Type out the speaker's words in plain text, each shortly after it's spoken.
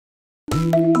I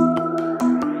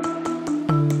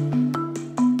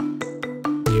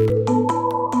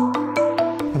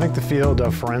think the field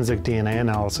of forensic DNA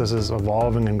analysis is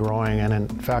evolving and growing, and in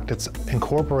fact it's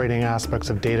incorporating aspects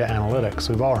of data analytics.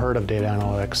 We've all heard of data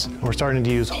analytics. We're starting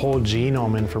to use whole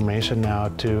genome information now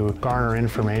to garner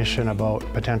information about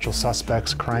potential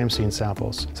suspects' crime scene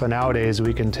samples. So nowadays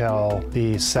we can tell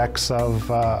the sex of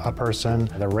a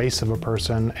person, the race of a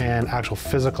person, and actual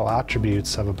physical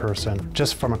attributes of a person.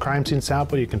 Just from a crime scene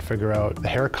sample you can figure out the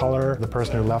hair color, the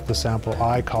person who left the sample,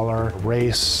 eye color,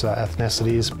 race,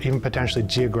 ethnicities, even potentially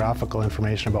geographical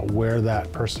information about where that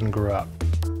person grew up.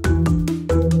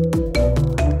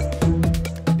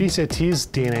 BCIT's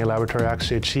DNA laboratory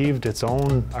actually achieved its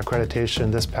own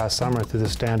accreditation this past summer through the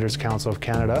Standards Council of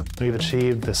Canada. We've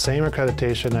achieved the same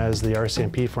accreditation as the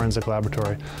RCMP Forensic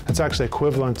Laboratory. It's actually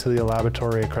equivalent to the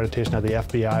laboratory accreditation that the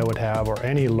FBI would have, or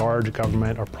any large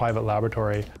government or private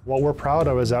laboratory. What we're proud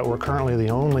of is that we're currently the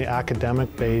only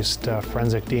academic-based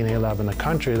forensic DNA lab in the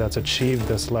country that's achieved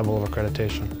this level of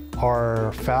accreditation.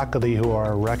 Our faculty, who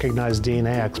are recognized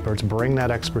DNA experts, bring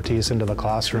that expertise into the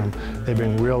classroom. They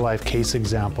bring real-life case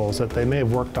examples that they may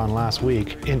have worked on last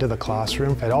week into the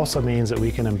classroom. It also means that we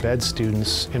can embed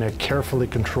students in a carefully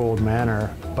controlled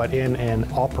manner, but in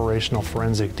an operational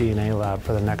forensic DNA lab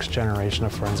for the next generation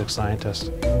of forensic scientists.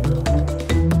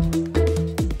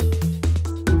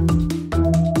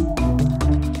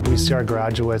 We see our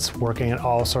graduates working in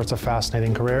all sorts of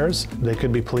fascinating careers. They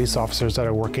could be police officers that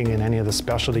are working in any of the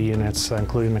specialty units,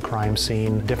 including the crime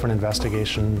scene, different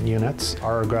investigation units.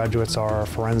 Our graduates are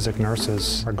forensic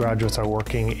nurses. Our graduates are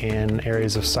working in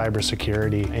areas of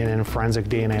cybersecurity and in forensic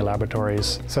DNA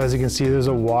laboratories. So as you can see, there's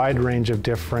a wide range of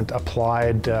different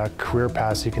applied career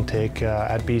paths you can take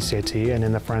at BCIT and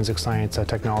in the Forensic Science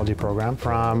Technology program,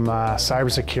 from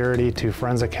cybersecurity to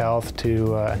forensic health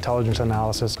to intelligence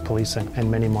analysis, policing,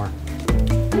 and many more.